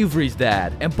he's Avery's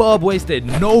dad. And Bob wasted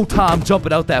no time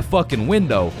jumping out that fucking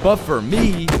window. But for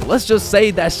me, let's just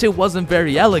say that shit wasn't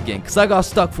very elegant, because I got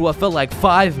stuck for what felt like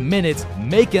 5 minutes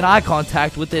making eye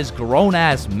contact with this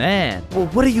grown-ass man. Well,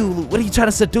 what are you trying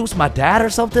to seduce my dad or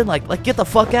something? Like get the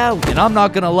fuck out. And I'm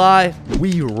not gonna lie,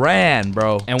 we ran,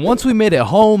 bro. And once we made it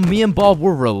home, me and Bob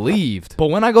were relieved.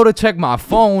 But when I go to check my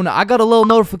phone, I got a little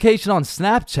notification on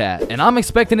Snapchat, and I'm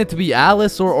expecting it to be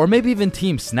Alice or maybe even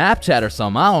Team Snapchat or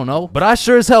something, I don't know. But I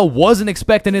sure as hell wasn't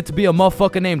expecting it to be a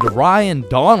motherfucker named Ryan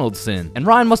Donaldson. And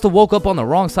Ryan must have woke up on the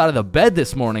wrong side of the bed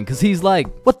this morning, because he's like,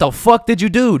 what the fuck did you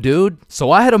do, dude?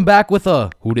 So I hit him back with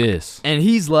a, who dis? And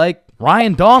he's like,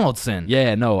 Ryan Donaldson.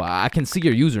 Yeah, no, I can see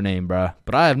your username, bruh,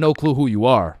 but I have no clue who you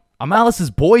are. I'm Alice's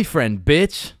boyfriend,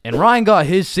 bitch. And Ryan got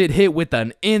his shit hit with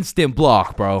an instant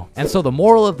block, bro. And so the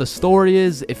moral of the story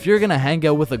is, if you're gonna hang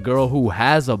out with a girl who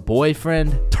has a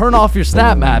boyfriend, turn off your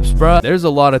snap maps, bro. There's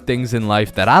a lot of things in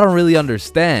life that I don't really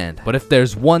understand, but if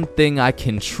there's one thing I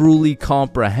can truly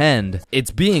comprehend,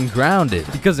 it's being grounded.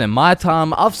 Because in my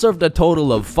time, I've served a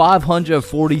total of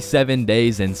 547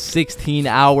 days and 16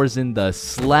 hours in the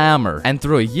slammer. And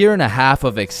through a year and a half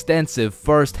of extensive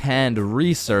first-hand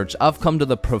research, I've come to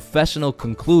the professional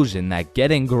conclusion that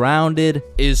getting grounded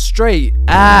is straight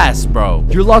ass, bro.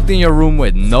 You're locked in your room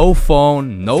with no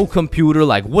phone, no computer.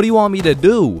 Like, what do you want me to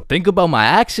do? Think about my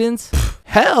actions?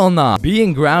 Hell nah.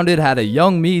 Being grounded had a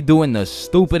young me doing the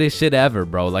stupidest shit ever,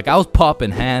 bro. Like, I was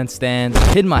popping handstands,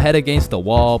 hitting my head against the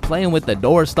wall, playing with the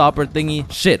door stopper thingy.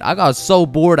 Shit, I got so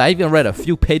bored, I even read a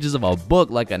few pages of a book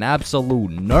like an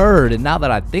absolute nerd. And now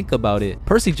that I think about it,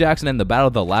 Percy Jackson and the Battle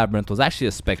of the Labyrinth was actually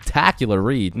a spectacular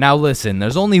read. Now listen,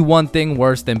 there's only one thing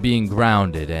worse than being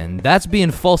grounded, and that's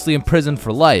being falsely imprisoned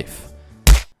for life.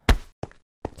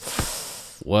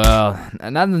 Well,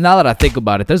 now that I think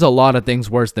about it, there's a lot of things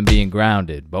worse than being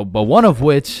grounded, but one of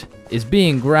which is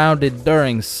being grounded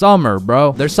during summer,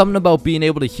 bro. There's something about being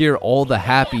able to hear all the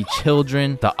happy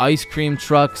children, the ice cream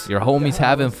trucks, your homies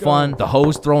having fun, the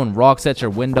hoes throwing rocks at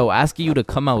your window, asking you to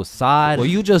come outside. Well,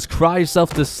 you just cry yourself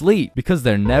to sleep because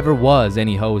there never was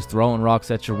any hoes throwing rocks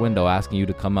at your window asking you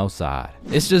to come outside.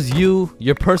 It's just you,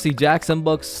 your Percy Jackson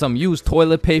books, some used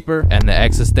toilet paper, and the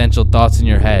existential thoughts in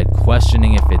your head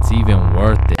questioning if it's even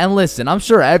worth it. And listen, I'm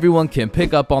sure everyone can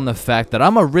pick up on the fact that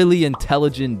I'm a really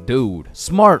intelligent dude.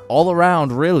 Smart all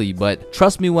around, really, but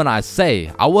trust me when I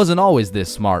say I wasn't always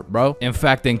this smart, bro. In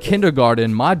fact, in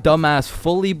kindergarten, my dumbass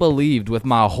fully believed with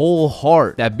my whole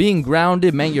heart that being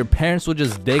grounded meant your parents would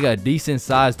just dig a decent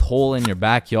sized hole in your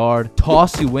backyard,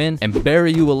 toss you in, and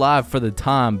bury you alive for the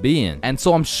time being. And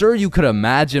so I'm sure you could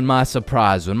imagine my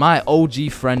surprise when my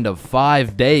OG friend of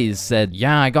 5 days said,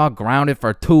 yeah, I got grounded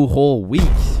for 2 whole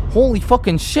weeks. Holy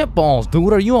fucking shitballs,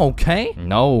 dude, are you okay?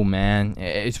 No, man,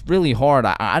 it's really hard.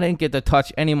 I didn't get to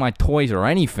touch any of my toys or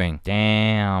anything.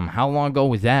 Damn, how long ago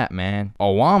was that, man?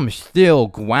 Oh, I'm still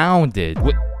grounded.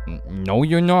 What? No,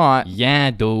 you're not.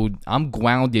 Yeah, dude, I'm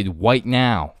grounded right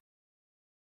now.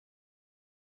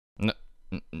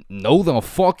 No, the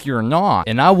fuck you're not.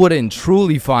 And I wouldn't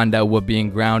truly find out what being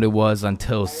grounded was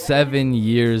until 7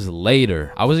 years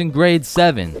later. I was in grade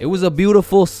 7. It was a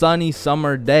beautiful sunny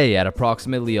summer day at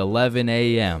approximately 11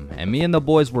 a.m. and me and the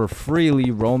boys were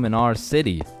freely roaming our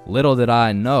city. Little did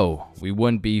I know, we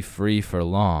wouldn't be free for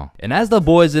long. And as the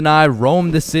boys and I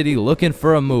roamed the city looking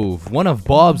for a move, one of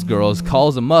Bob's girls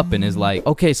calls him up and is like,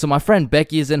 okay, so my friend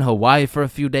Becky is in Hawaii for a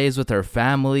few days with her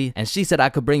family, and she said I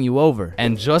could bring you over.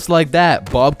 And just like that,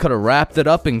 Bob could have wrapped it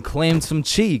up and claimed some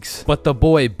cheeks. But the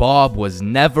boy Bob was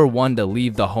never one to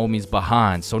leave the homies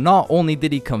behind. So not only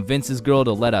did he convince his girl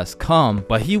to let us come,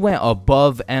 but he went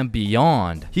above and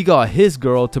beyond. He got his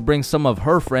girl to bring some of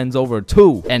her friends over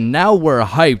too. And now we're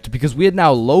hyped because we had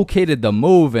now located the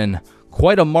move, and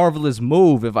quite a marvelous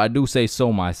move if I do say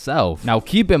so myself. Now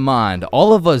keep in mind,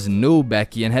 all of us knew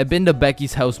Becky and had been to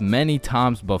Becky's house many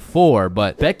times before,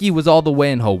 but Becky was all the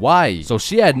way in Hawaii, so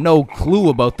she had no clue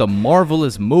about the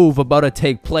marvelous move about to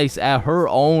take place at her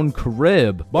own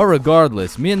crib. But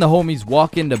regardless, me and the homies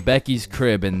walk into Becky's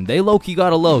crib and they low-key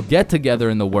got a little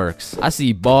get-together in the works. I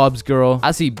see Bob's girl,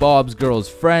 I see Bob's girl's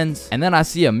friends, and then I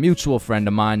see a mutual friend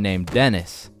of mine named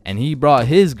Dennis. And he brought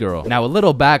his girl. Now, a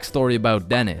little backstory about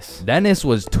Dennis. Dennis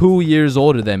was 2 years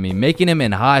older than me, making him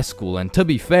in high school. And to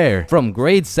be fair, from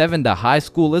grade 7 to high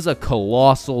school is a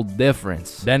colossal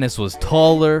difference. Dennis was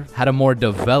taller, had a more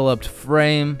developed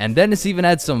frame, and Dennis even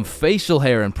had some facial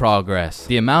hair in progress.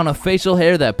 The amount of facial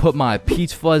hair that put my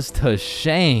peach fuzz to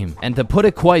shame. And to put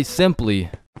it quite simply,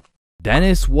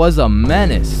 Dennis was a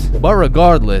menace. But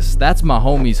regardless, that's my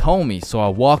homie's homie, so I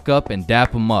walk up and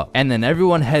dap him up. And then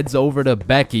everyone heads over to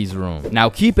Becky's room. Now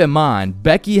keep in mind,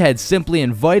 Becky had simply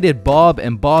invited Bob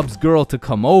and Bob's girl to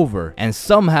come over, and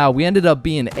somehow we ended up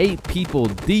being 8 people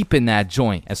deep in that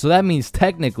joint. And so that means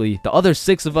technically, the other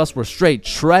 6 of us were straight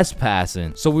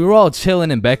trespassing. So we were all chilling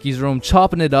in Becky's room,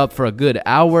 chopping it up for a good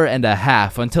hour and a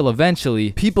half, until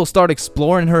eventually, people start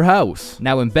exploring her house.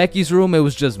 Now in Becky's room, it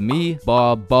was just me,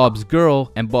 Bob, Bob's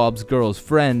girl, and Bob's girl's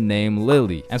friend named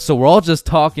Lily. And so we're all just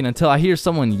talking until I hear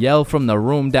someone yell from the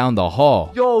room down the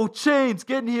hall, "Yo, Chains,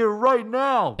 get in here right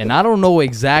now!" And I don't know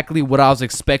exactly what I was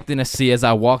expecting to see as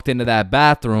I walked into that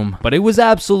bathroom, but it was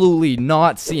absolutely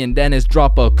not seeing Dennis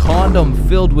drop a condom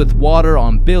filled with water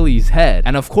on Billy's head.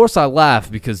 And of course I laughed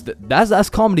because that's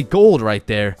comedy gold right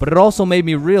there, but it also made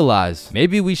me realize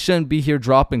maybe we shouldn't be here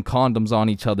dropping condoms on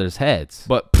each other's heads.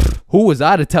 But Who was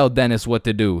I to tell Dennis what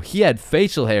to do? He had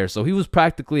facial hair, so he was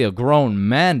practically a grown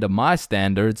man to my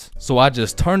standards. So I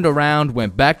just turned around,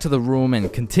 went back to the room,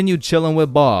 and continued chilling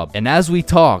with Bob. And as we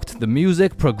talked, the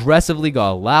music progressively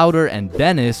got louder and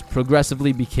Dennis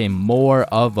progressively became more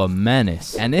of a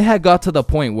menace. And it had got to the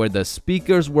point where the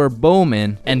speakers were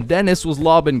booming and Dennis was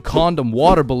lobbing condom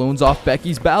water balloons off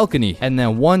Becky's balcony. And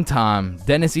then one time,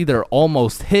 Dennis either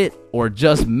almost hit or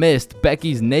just missed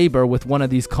Becky's neighbor with one of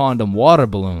these condom water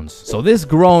balloons. So this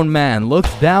grown man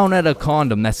looks down at a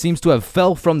condom that seems to have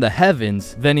fell from the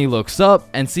heavens. Then he looks up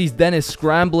and sees Dennis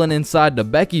scrambling inside the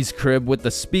Becky's crib with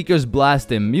the speakers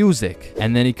blasting music.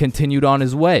 And then he continued on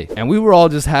his way. And we were all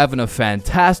just having a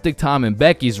fantastic time in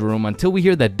Becky's room until we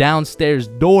hear the downstairs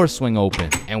door swing open.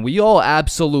 And we all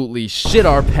absolutely shit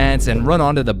our pants and run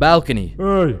onto the balcony.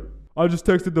 Hey, I just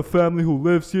texted the family who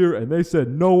lives here and they said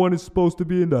no one is supposed to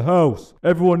be in the house.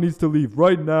 Everyone needs to leave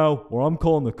right now or I'm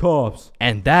calling the cops.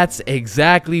 And that's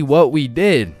exactly what we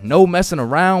did. No messing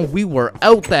around, we were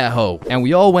out that hoe. And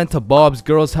we all went to Bob's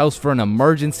girl's house for an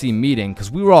emergency meeting because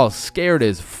we were all scared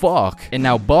as fuck. And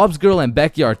now Bob's girl and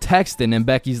Becky are texting and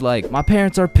Becky's like, my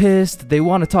parents are pissed. They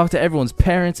want to talk to everyone's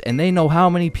parents and they know how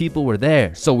many people were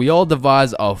there. So we all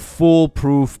devise a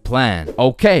foolproof plan.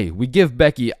 Okay, we give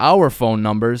Becky our phone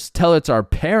numbers, tell it's our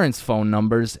parents' phone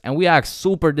numbers, and we act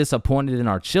super disappointed in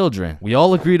our children. We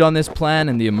all agreed on this plan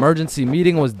and the emergency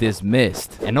meeting was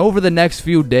dismissed. And over the next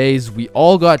few days, we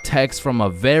all got texts from a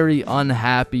very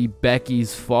unhappy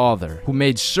Becky's father, who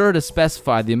made sure to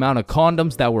specify the amount of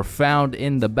condoms that were found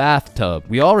in the bathtub.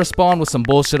 We all respond with some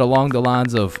bullshit along the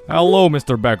lines of, hello,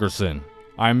 Mr. Beckerson.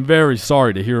 I'm very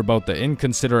sorry to hear about the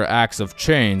inconsiderate acts of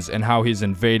Chains and how he's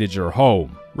invaded your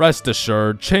home. Rest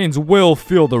assured, Chains will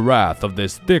feel the wrath of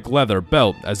this thick leather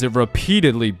belt as it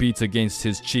repeatedly beats against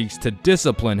his cheeks to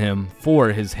discipline him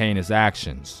for his heinous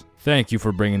actions. Thank you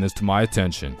for bringing this to my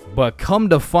attention. But come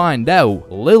to find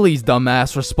out, Lily's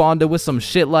dumbass responded with some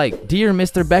shit like, Dear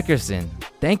Mr. Beckerson,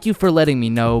 thank you for letting me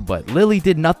know, but Lily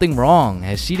did nothing wrong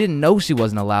as she didn't know she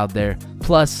wasn't allowed there.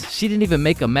 Plus, she didn't even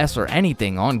make a mess or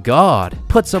anything, on God.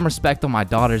 Put some respect on my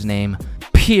daughter's name.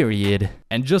 Period.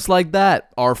 And just like that,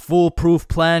 our foolproof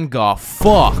plan got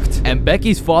fucked. And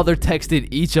Becky's father texted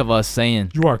each of us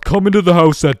saying, You are coming to the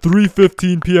house at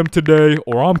 3:15 p.m. today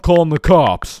or I'm calling the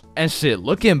cops. And shit,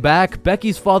 looking back,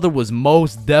 Becky's father was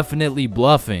most definitely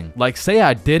bluffing. Like, say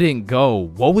I didn't go,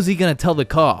 what was he gonna tell the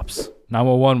cops?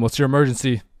 911, what's your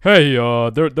emergency? Hey,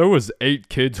 there was 8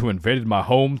 kids who invaded my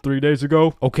home 3 days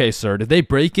ago. Okay, sir, did they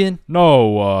break in?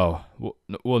 No,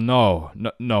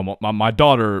 no, my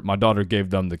daughter gave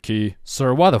them the key.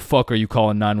 Sir, why the fuck are you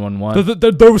calling 911?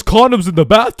 There was condoms in the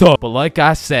bathtub. But like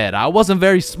I said, I wasn't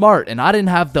very smart and I didn't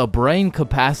have the brain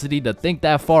capacity to think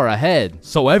that far ahead.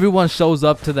 So everyone shows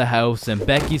up to the house and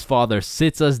Becky's father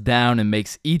sits us down and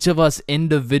makes each of us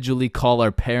individually call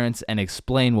our parents and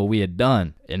explain what we had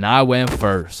done. And I went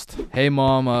first. Hey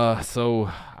mom,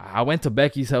 so I went to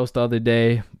Becky's house the other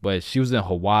day, but she was in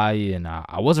Hawaii and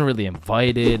I wasn't really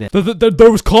invited.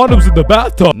 There was condoms in the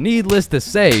bathtub. Needless to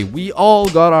say, we all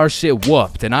got our shit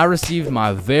whooped and I received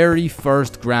my very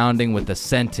first grounding with a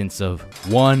sentence of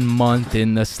 1 month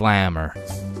in the slammer.